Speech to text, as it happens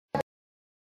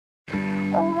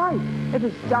all right. If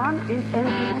it's done in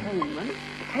entertainment,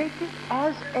 take it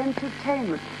as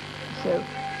entertainment. So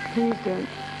please don't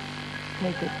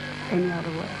take it any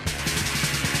other way.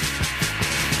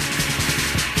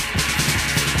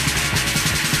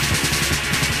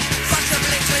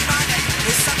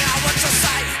 It's something I want to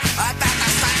say about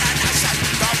that state of nation.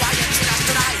 The way you treat us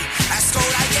today. At school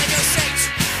they give you seats,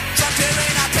 drop you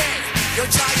in a bin. You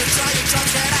try to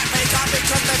get at me, can't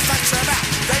because they fetch you out.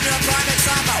 Then you're a prime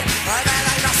example, and that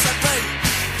ain't us to be.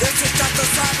 This is just a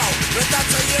sample, it's up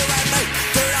to you and me.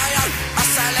 Do they owe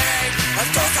us a living? Of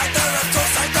course they do, of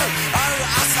course they do. Oh,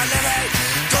 us a living.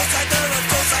 Of course they do, of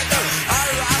course they do.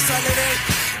 Oh, us a living.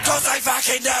 Of course they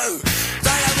fucking do.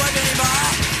 They don't want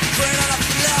anymore. Put it on the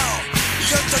floor.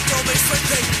 You used to call me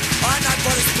sweetie, I know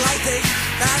what it's plaything.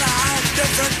 Now that I am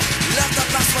different, love to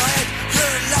bust my head. You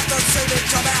love to see me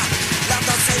come out, love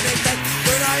to see me think.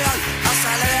 Do they owe us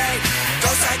a living?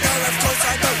 Course I do, of course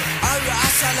I do. Oh,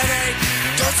 us a living.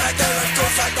 Course I do, of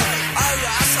course I do. Oh,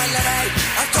 us a living.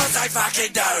 Of course I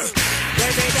fucking do.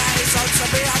 Every day is on to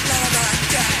me, I'm never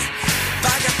again.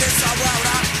 Back at this I world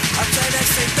up, I'm doing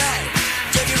next day.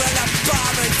 Give you a love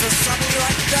bombing for something you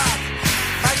ain't done.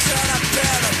 Make sure I'm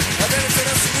better of everything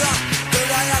that's wrong. Do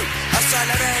I owe us a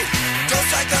living?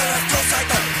 Course I do, of course I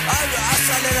do. Oh, us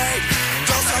a living.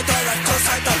 Course I do, of course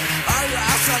I do. Oh,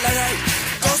 us a living.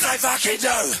 Course I fucking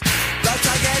do. Don't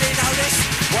take any notice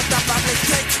what the public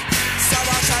think. So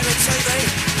much on the TV,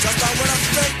 just don't wanna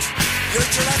think.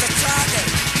 Use you as a target,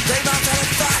 they not tell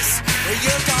advice.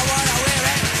 You don't wanna wear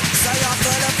it, so you're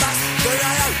full of fuss. Do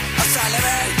I owe us a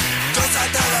living? Course I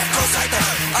do, of course I do.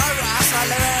 Oh, us a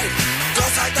living.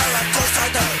 Course I do, of course I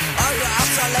do. Oh,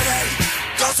 us a living.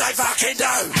 Course I fucking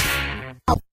do.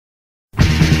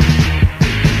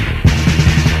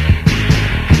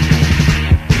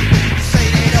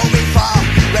 Seen it all before,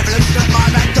 revolution at my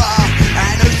back door.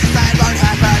 And who's to say it won't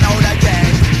happen all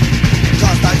again?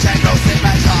 Cause the general sit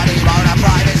back hardy, won't a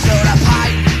private suit of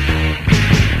pain.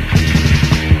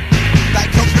 They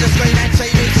cook for the screen and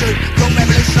TV shoot, cook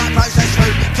revolution like process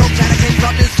food. Talk anarchy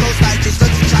from new school stages,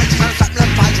 stood to change, kind of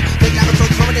supplement page. Big never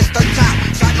took from a distant town,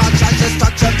 same old changes,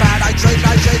 structure bad. I dream,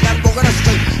 no dream, never walk on the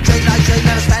street. Dream, no dream,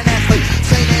 never stand there free.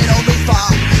 Seen it all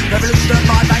before, revolution at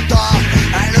my back door.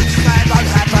 And who's to say it won't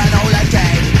happen all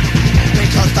again?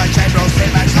 Because the general sit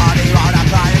back hardy, won't a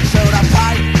private suit of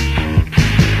pain.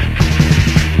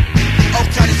 All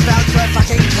Tony spells for a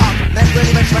fucking club. Then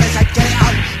really meant when they say get it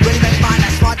on. Really meant mine,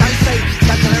 that's what I see.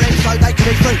 Stuck to their so they can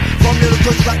be free. From little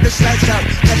goods like the sledge go.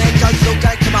 And then goes still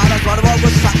get commandos. While the world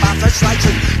was fucked by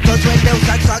frustration. Cause when Neil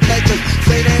Sachs like legend.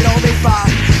 Seen it all before.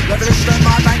 Revolution at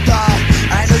my back door.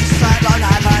 And who's to say it won't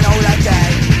happen all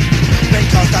again?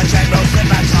 Because the general sit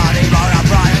back hardy, won't a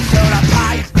Brian suit of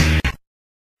pain.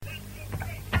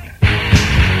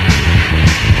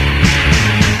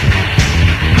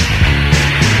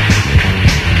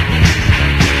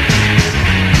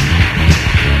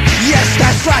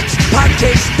 That's right,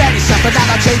 pumpkins, belly shop,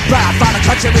 analogy, but I find a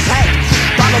clutch in his head.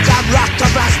 Bubblegum, rock,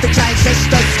 and plastic chain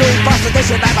system, school bus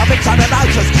edition, man, my big time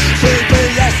motors.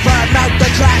 CBS, burn out the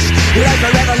clash. It ain't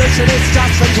for revolution, it's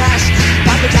just for cash.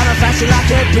 Public kind of fashion like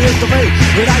it used to be.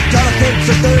 It ain't got a thing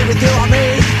to do with you or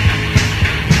me.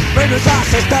 Movements are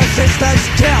systems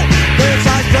kill. Movements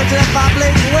are put to the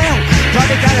public will.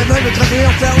 Public kind of movement cause we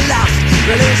all feel lost.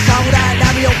 Release sold out,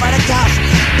 now we all find a tough.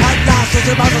 Punk nasties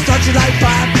and most such a light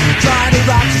bomb. Trying to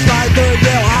rock to slide through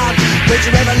real hard.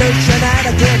 Preaching revolution and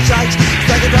a gear change.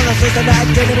 Taking on the system and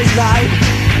giving his name.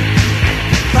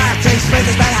 Party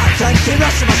speakers made out and keep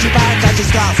rushing my shebang touching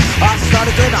stars. After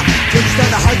started dinner, drinks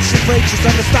down the hate she preaches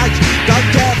on the stage. Don't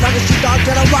care as long as you don't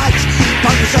get a right.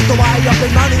 Punk is just the way I've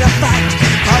been running the fact.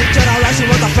 Whole generation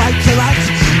was afraid to act.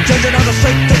 Children on the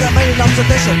street to the meaning of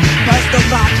tradition. Personal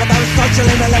back and they were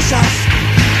socially malicious.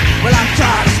 Well, I'm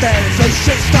tired of staring through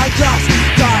shit straight glass.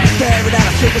 Tired of staring at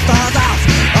a superstar's house.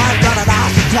 I've got an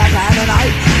ass and plug and an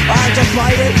ape. I just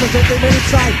waited for 50 minutes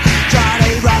straight.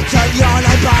 Johnny Rapture, you're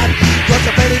no bad. Got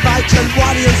the Billy Bacon,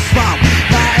 what do you smell?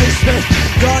 Matty Smith,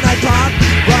 you're no bad.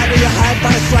 Right in your head, but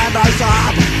it's Rambo's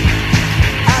up.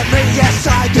 And me, yes,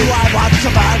 I do, I want to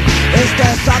burn. Is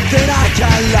there something I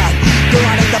can learn? Do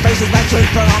I need the pieces meant to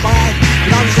put on my head?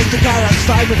 Long as it's the carrot,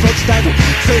 stay with foot stable.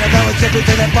 See the villains if it's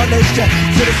in their bondage jet.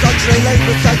 See the socially leave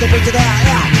with so they bring it out,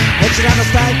 yeah. What you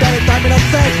understand, that it's time in a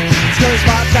thing. Screw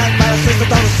smart tank, my sister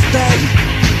don't stay.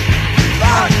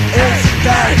 Bomb is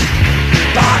dead.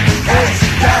 Bomb is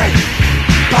dead.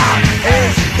 Bomb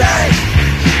is dead.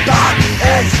 Bomb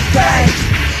is dead.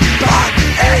 Bomb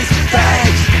is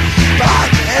dead.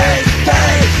 Bomb is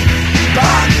dead.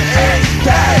 Bomb is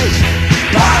dead.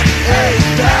 Bomb is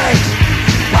dead.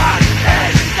 Bomb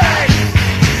is dead.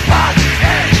 Bomb is dead.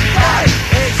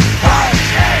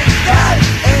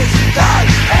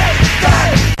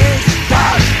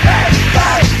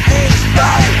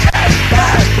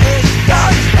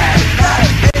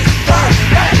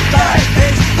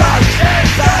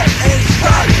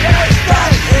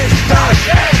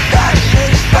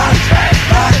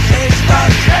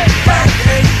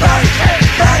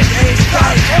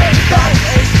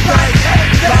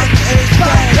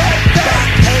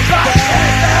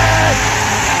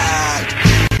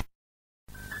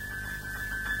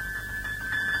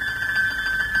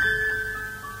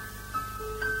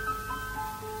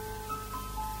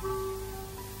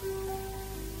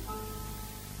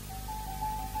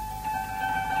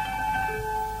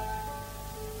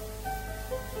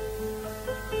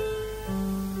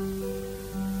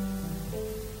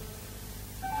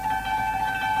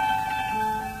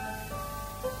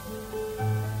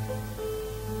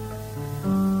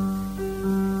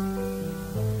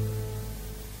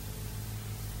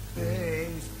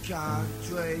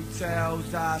 country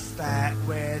tells us that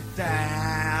we're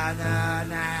down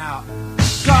and out.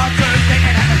 Country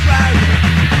singing at the road,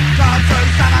 country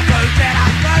summer food till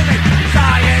I'm grooving.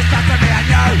 Science up to me and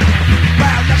you,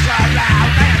 well just go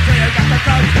round, they until you get the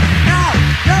truth. No,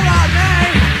 you're on me,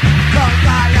 cause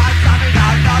I am something no,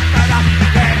 not better.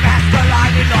 We're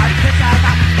masquerading like this and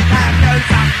that, and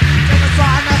music. Just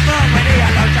trying to fool with the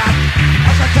illusion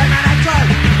of the 10-minute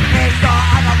truth. It's not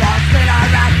otherwise still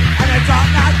around, and it's all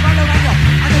not following you,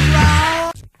 and it's wrong.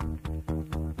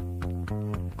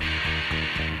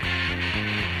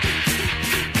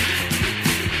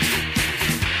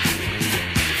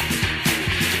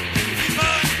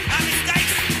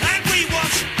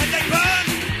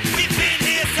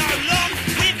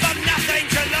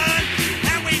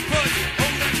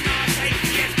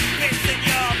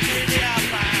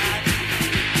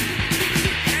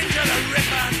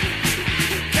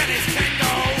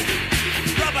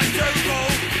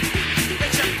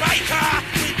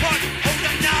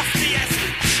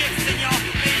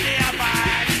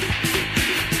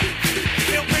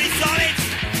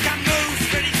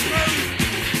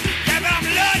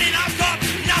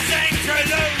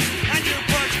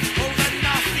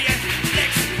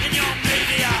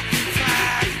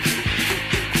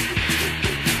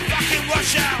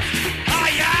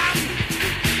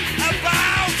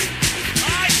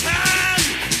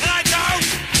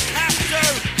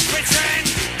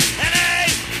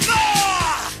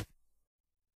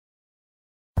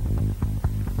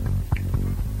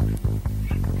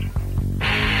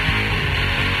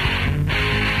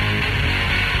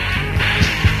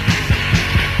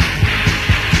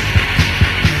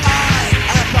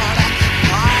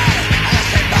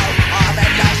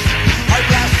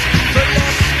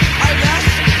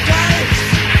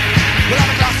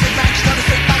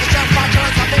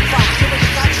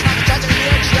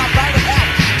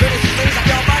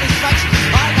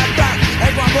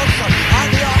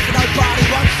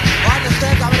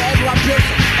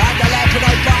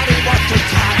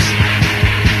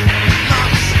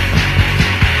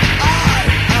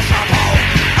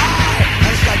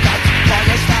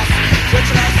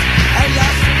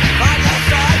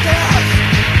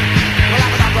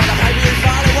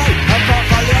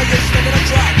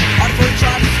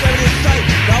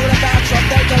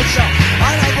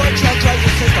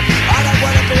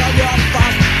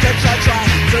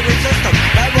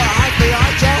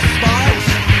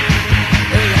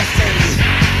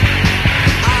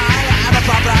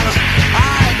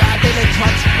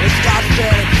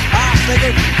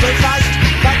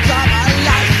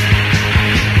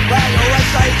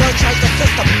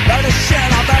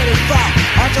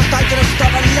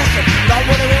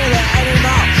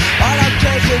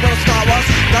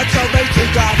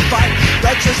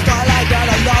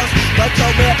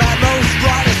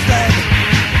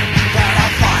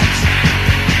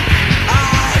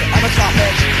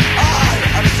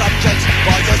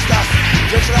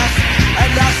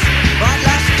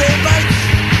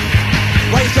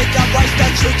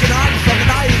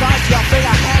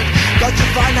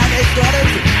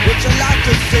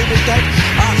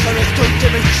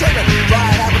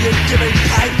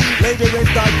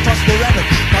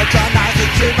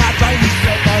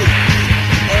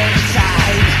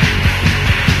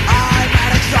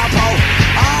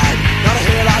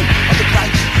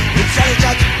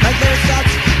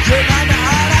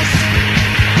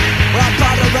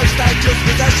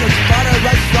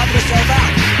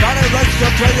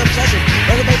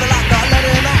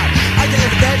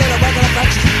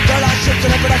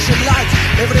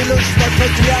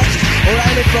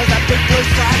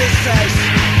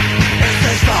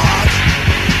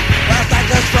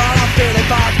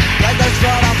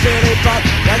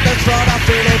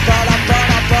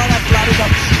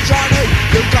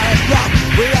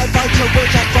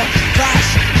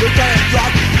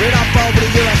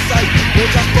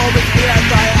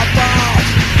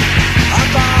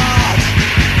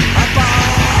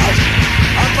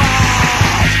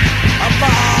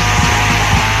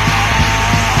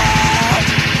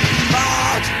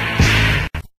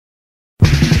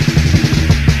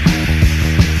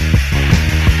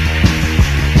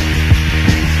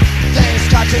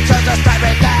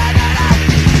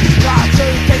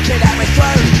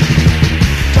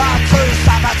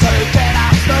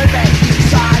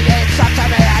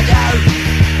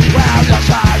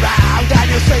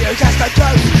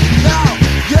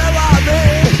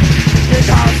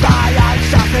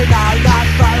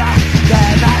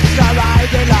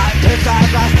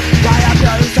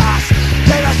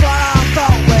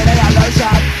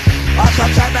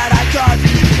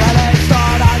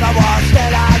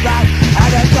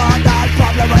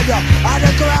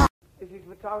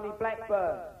 corny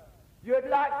blackbirds. You'd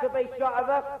like to be shot of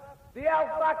us? The old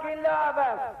fucking lot of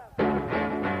us!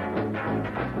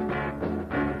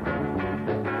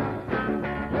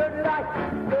 You'd like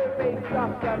to be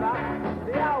shot of us?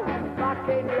 The old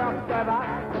fucking lot of us!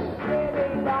 Really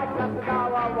like us to go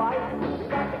away?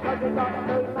 Not because we've got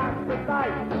too much to say.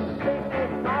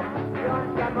 Business much,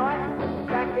 behind your mind.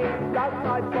 Back in just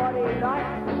my body light.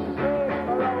 Here's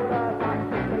for all the much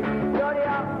to see. You're the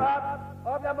up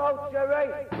of the mortuary.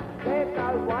 There's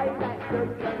no way that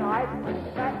you can hide. The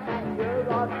fact that you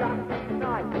are something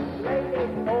tonight.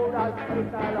 Leading all those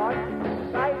people on.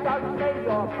 They don't see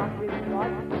your fucking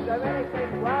side. Is there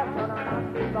anything worse on an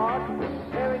empty bar?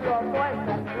 Hearing your voice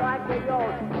that's like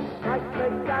yours. Makes me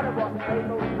sad of what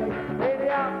people see. In the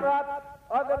up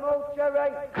of the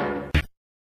mortuary.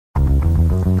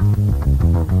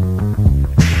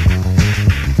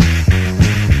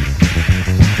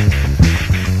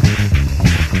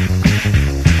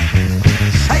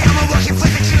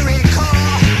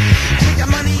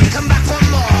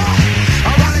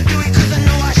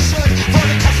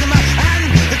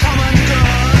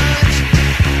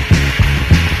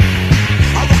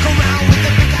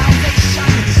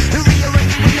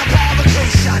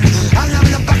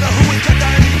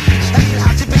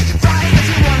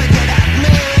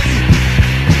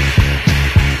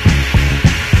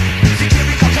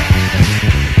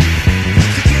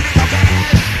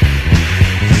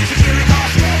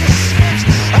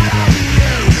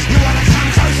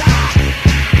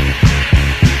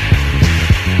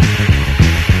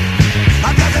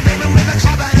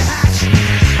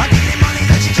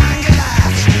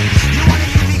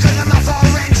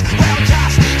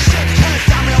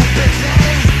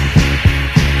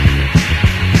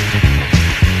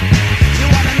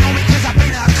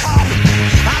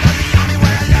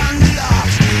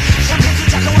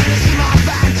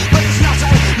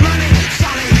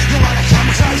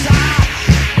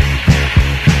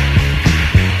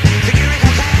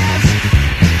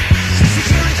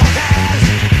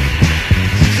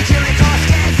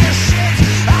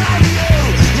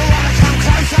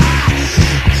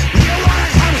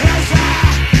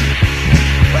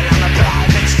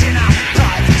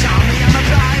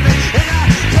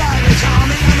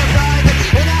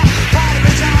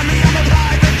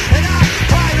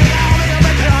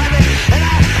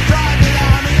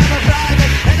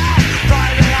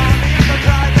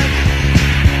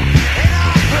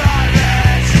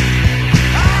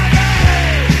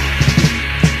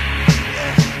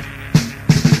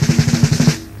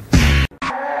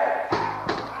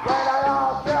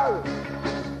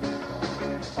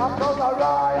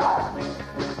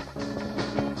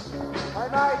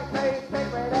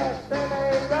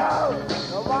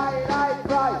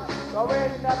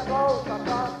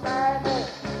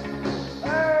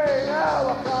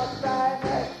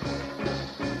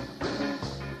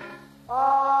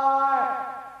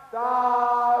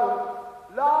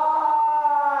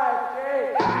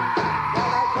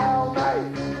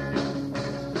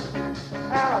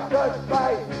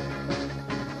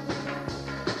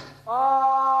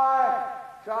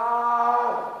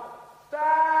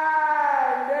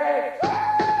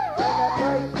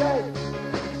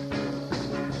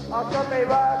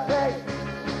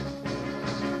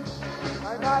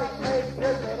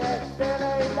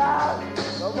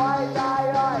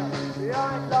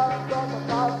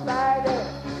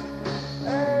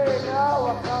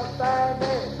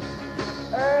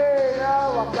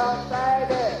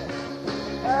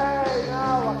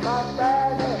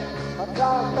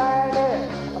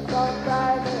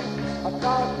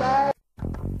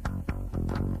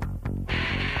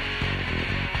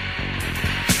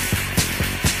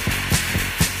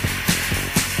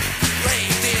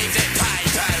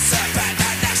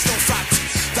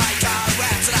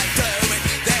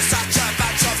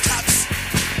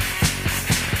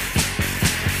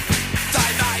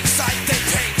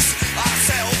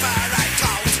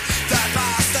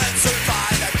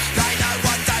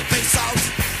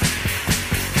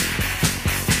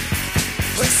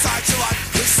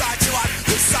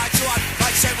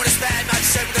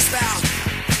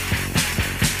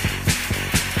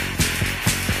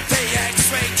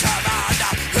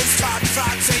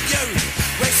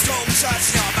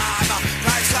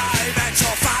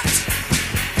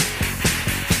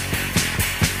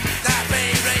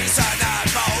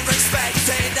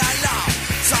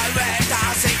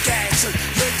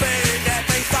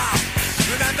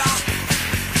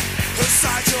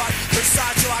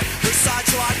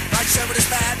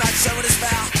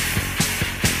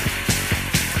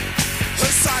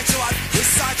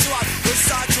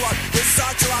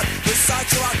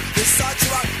 Inside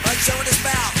you up, make sure it's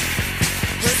about.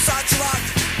 Inside you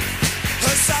up.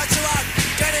 signed you up?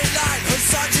 Get in line. Who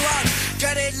signed you up?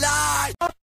 Get in line.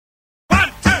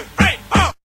 1, 2, 3,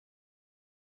 4.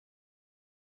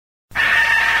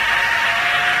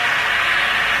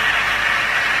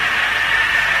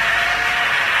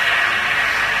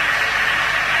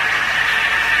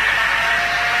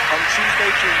 On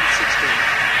Tuesday, June 16,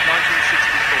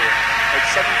 1964, at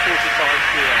 7:45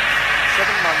 p.m., 7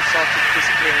 months after the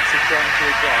disappearance of John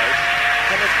Joy Bride,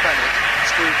 Kenneth Bennett,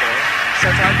 schoolboy,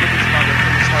 set out with his mother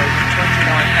from his home at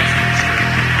 29 Eston Street,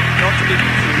 not to be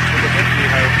confused with the Ripley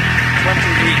home,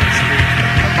 20 Eaton Street,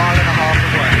 a mile and a half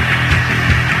away.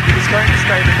 He was going to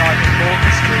stay the night at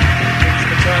Morgan Street with his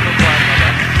maternal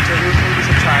grandmother, to whom he was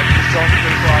attached as John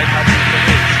Joy Bride had been for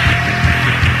his.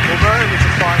 Although it was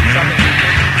a fine summer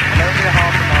evening, and only a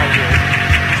half a mile walk,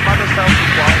 his mother felt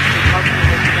it wise to accompany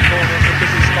him to the corner of the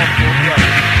busy Stockport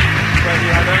Road, where he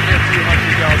had only a few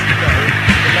hundred yards to go,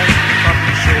 the length of the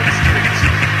bumpy short streets.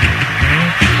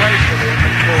 She waved to him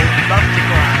and called, "Love to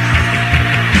Crass."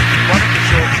 One of the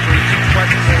short streets was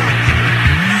West Morgan Street,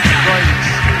 Graves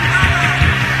Street.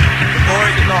 The boy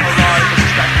did not arrive as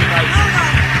speculated.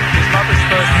 His mother's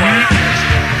first words next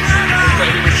morning was that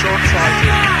he was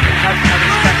short-sighted and hadn't had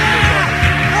his spectacles on,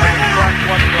 having cracked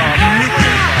one glass of his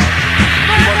swimming class.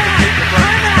 He wanted to keep the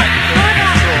broken spectacles in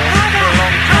his drawer for a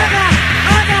long time.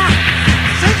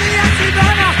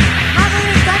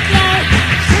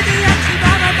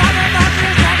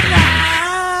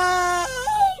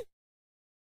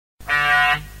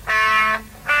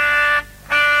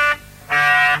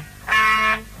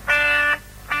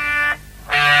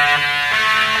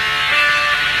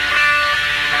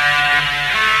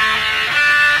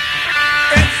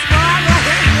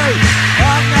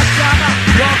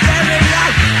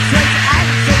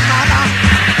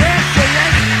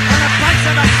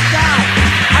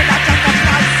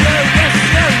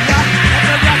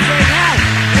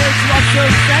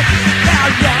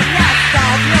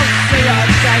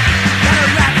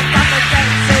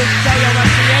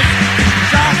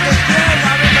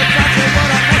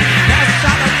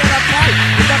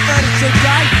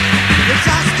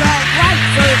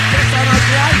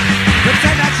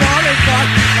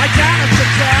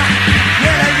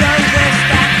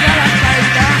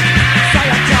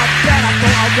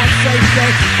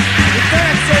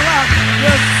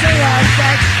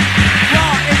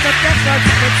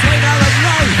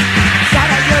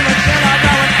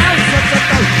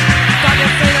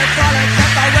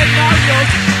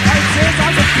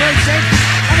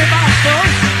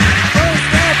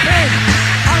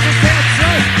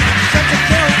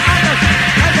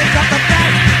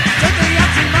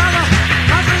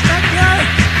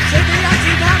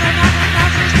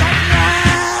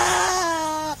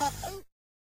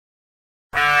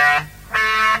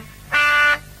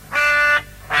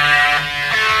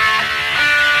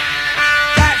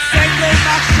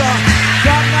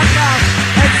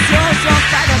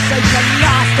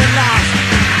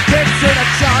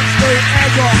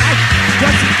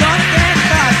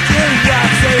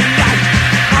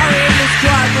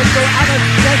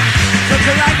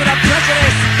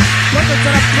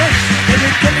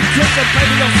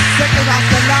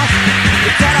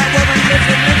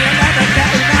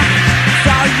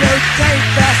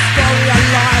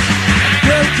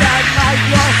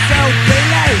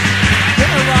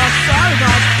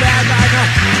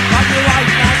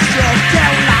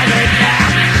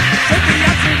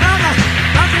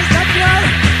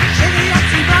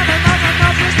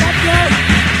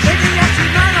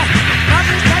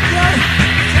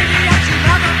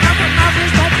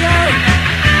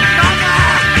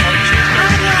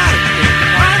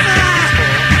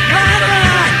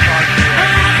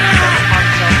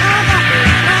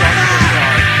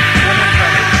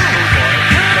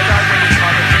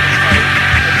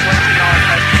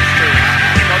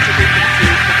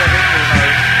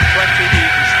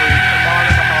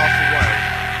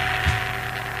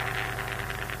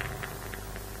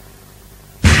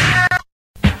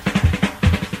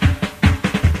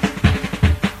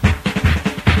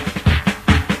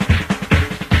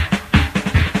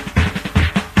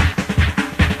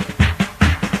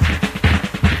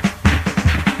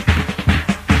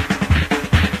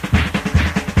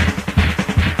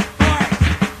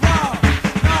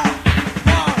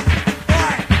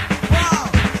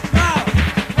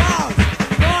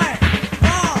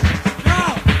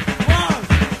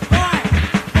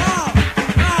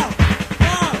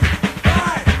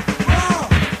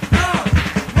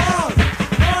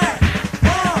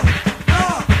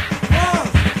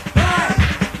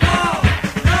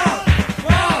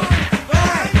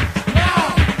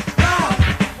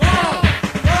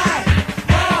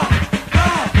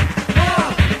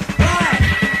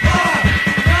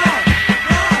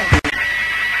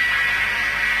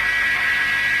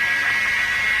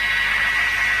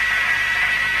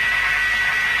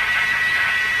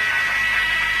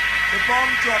 The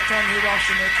bomb dropped on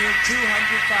Hiroshima killed 200,000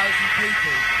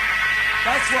 people.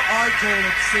 That's what I call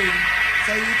obscene,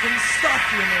 so you can stuff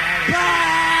your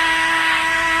morality.